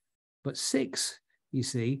 But 6, you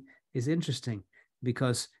see, is interesting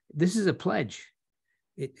because this is a pledge.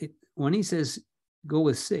 When he says go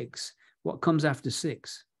with 6, What comes after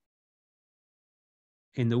 6?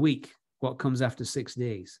 In the week, what comes after 6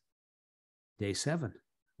 days? Day 7.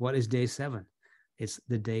 What is day 7? It's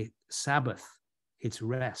the day Sabbath. It's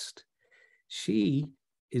rest. She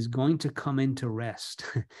is going to come into rest.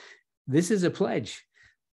 This is a pledge.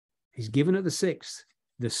 He's given her the 6th,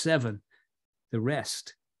 the 7th, the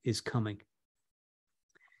rest is coming.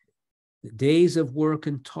 The days of work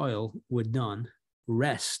and toil were done.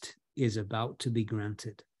 Rest is about to be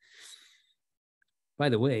granted. By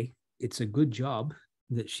the way, it's a good job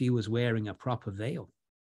that she was wearing a proper veil.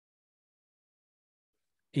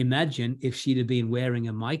 Imagine if she'd have been wearing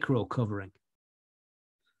a micro covering.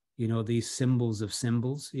 You know, these symbols of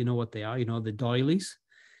symbols, you know what they are, you know, the doilies.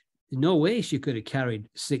 No way she could have carried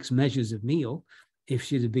 6 measures of meal if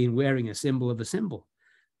she'd have been wearing a symbol of a symbol.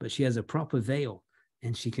 But she has a proper veil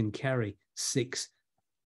and she can carry 6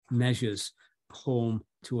 measures home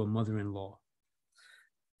to her mother-in-law.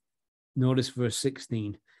 Notice verse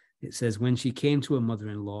 16. It says, when she came to her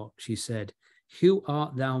mother-in-law, she said, "Who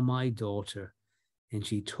art thou, my daughter?" And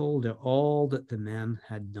she told her all that the man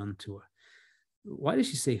had done to her. Why does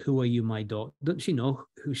she say, "Who are you, my daughter"? Doesn't she know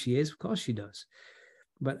who she is? Of course she does.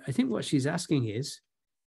 But I think what she's asking is,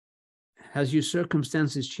 has your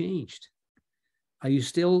circumstances changed? Are you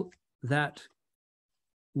still that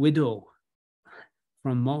widow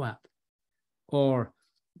from Moab? Or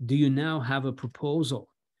do you now have a proposal?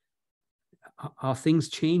 Are things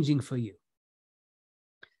changing for you?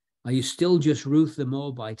 Are you still just Ruth the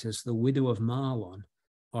Moabitess, the widow of Mahlon?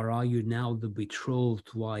 Or are you now the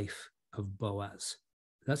betrothed wife of Boaz?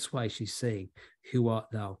 That's why she's saying, "Who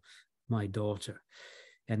art thou, my daughter?"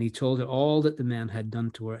 And he told her all that the man had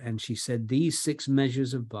done to her. And she said, "These 6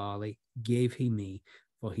 measures of barley gave he me,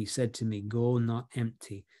 for he said to me, go not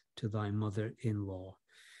empty to thy mother-in-law."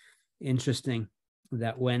 Interesting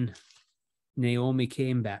that when Naomi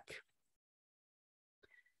came back,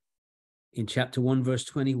 in chapter 1, verse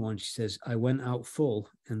 21, she says, "I went out full,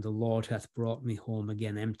 and the Lord hath brought me home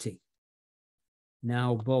again empty."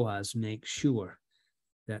 Now Boaz makes sure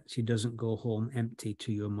that she doesn't go home empty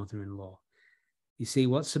to your mother-in-law. You see,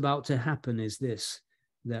 what's about to happen is this,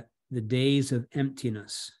 that the days of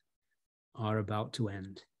emptiness are about to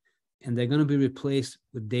end. And they're going to be replaced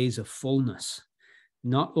with days of fullness.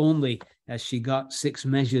 Not only has she got 6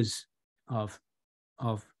 measures of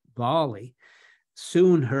barley,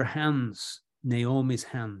 soon her hands, Naomi's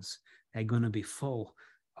hands, are going to be full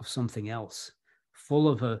of something else, full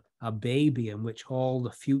of a baby in which all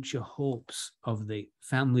the future hopes of the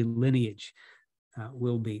family lineage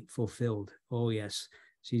will be fulfilled. Oh yes,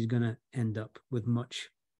 she's going to end up with much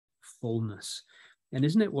fullness. And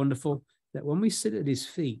isn't it wonderful that when we sit at his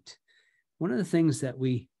feet, one of the things that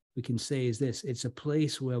we can say is this: it's a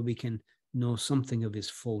place where we can know something of his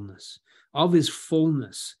fullness. Of his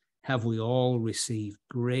fullness have we all received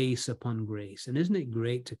grace upon grace. And isn't it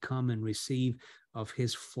great to come and receive of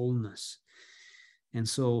his fullness? And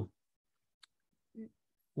so,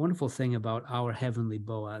 wonderful thing about our heavenly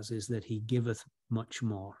Boaz is that he giveth much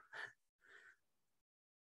more.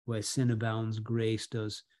 Where sin abounds, grace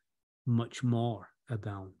does much more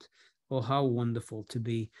abound. Oh, how wonderful to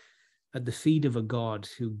be at the feet of a God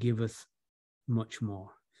who giveth much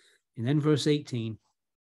more. And then verse 18,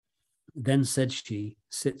 then said she,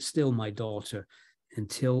 sit still, my daughter,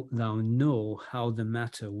 until thou know how the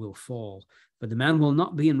matter will fall. But the man will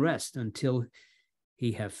not be in rest until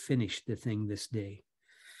he have finished the thing this day.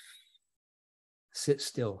 Sit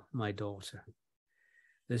still, my daughter.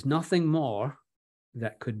 There's nothing more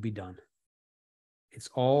that could be done. It's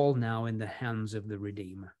all now in the hands of the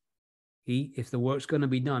Redeemer. If the work's going to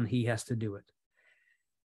be done, he has to do it.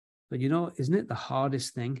 But you know, isn't it the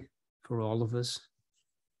hardest thing for all of us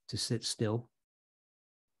to sit still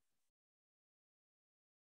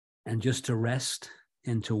and just to rest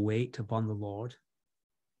and to wait upon the Lord?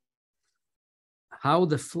 How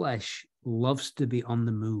the flesh loves to be on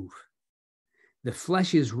the move. The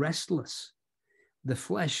flesh is restless. The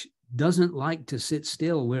flesh doesn't like to sit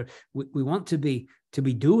still. We want to be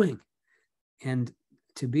doing, and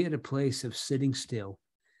to be at a place of sitting still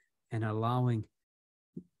and allowing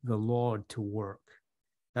the Lord to work.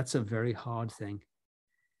 That's a very hard thing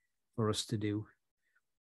for us to do.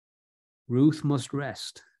 Ruth must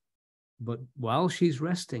rest, but while she's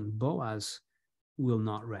resting, Boaz will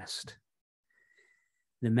not rest.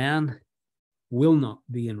 The man will not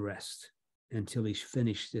be in rest until he's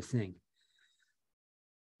finished the thing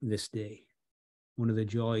this day. One of the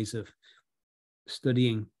joys of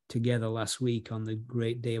studying together last week on the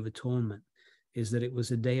great day of atonement is that it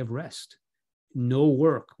was a day of rest. No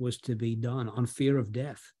work was to be done on fear of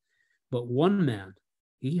death. But one man,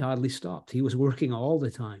 he hardly stopped. He was working all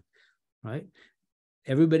the time. right?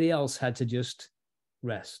 Everybody else had to just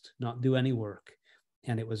rest, not do any work.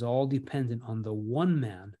 And it was all dependent on the one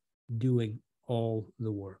man doing all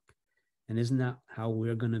the work. And isn't that how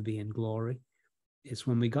we're going to be in glory? It's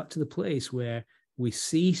when we got to the place where we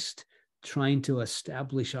ceased trying to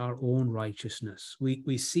establish our own righteousness.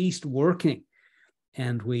 We ceased working,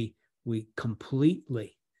 and we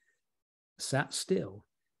completely sat still,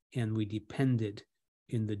 and we depended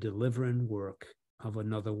in the delivering work of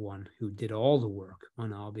another one who did all the work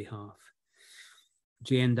on our behalf.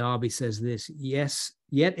 Jane Darby says this: yes,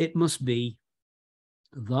 yet it must be,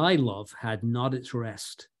 thy love had not its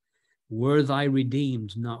rest, were thy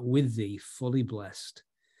redeemed not with thee fully blessed.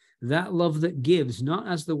 That love that gives, not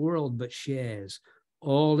as the world, but shares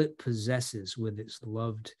all it possesses with its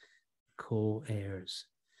loved co-heirs.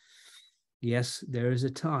 Yes, there is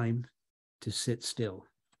a time to sit still.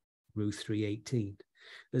 Ruth 3:18.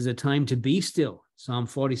 There's a time to be still. Psalm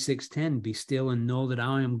 46:10, be still and know that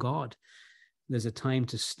I am God. There's a time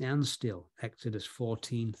to stand still. Exodus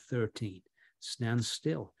 14:13. Stand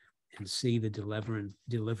still and see the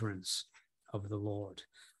deliverance of the Lord.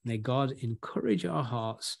 May God encourage our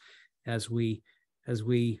hearts as we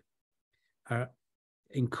are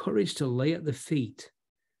encouraged to lay at the feet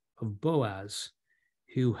of Boaz,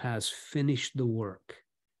 who has finished the work,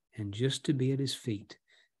 and just to be at his feet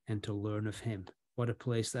and to learn of him. What a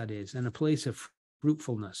place that is, and a place of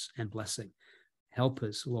fruitfulness and blessing. Help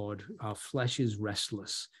us, Lord. Our flesh is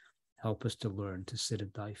restless. Help us to learn to sit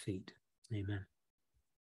at thy feet. Amen.